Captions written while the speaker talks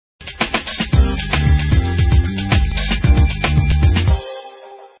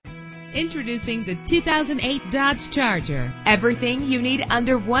Introducing the 2008 Dodge Charger. Everything you need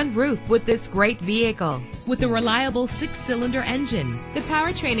under one roof with this great vehicle. With a reliable 6-cylinder engine, the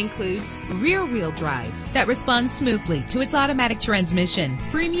powertrain includes rear-wheel drive that responds smoothly to its automatic transmission.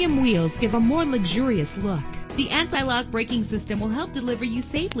 Premium wheels give a more luxurious look. The anti-lock braking system will help deliver you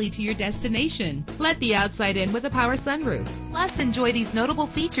safely to your destination. Let the outside in with a power sunroof. Plus, enjoy these notable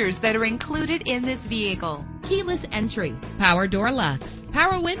features that are included in this vehicle: keyless entry, power door locks,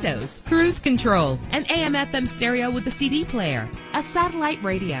 power windows, cruise control, an AM/FM stereo with a CD player, a satellite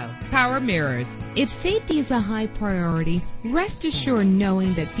radio, power mirrors. If safety is a high priority, rest assured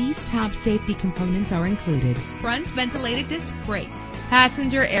knowing that these top safety components are included: front ventilated disc brakes,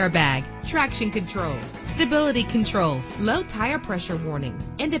 passenger airbag, traction control, stability control, low tire pressure warning,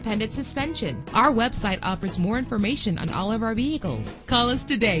 independent suspension. Our website offers more information on all of our vehicles. Call us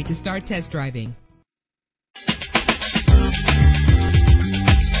today to start test driving.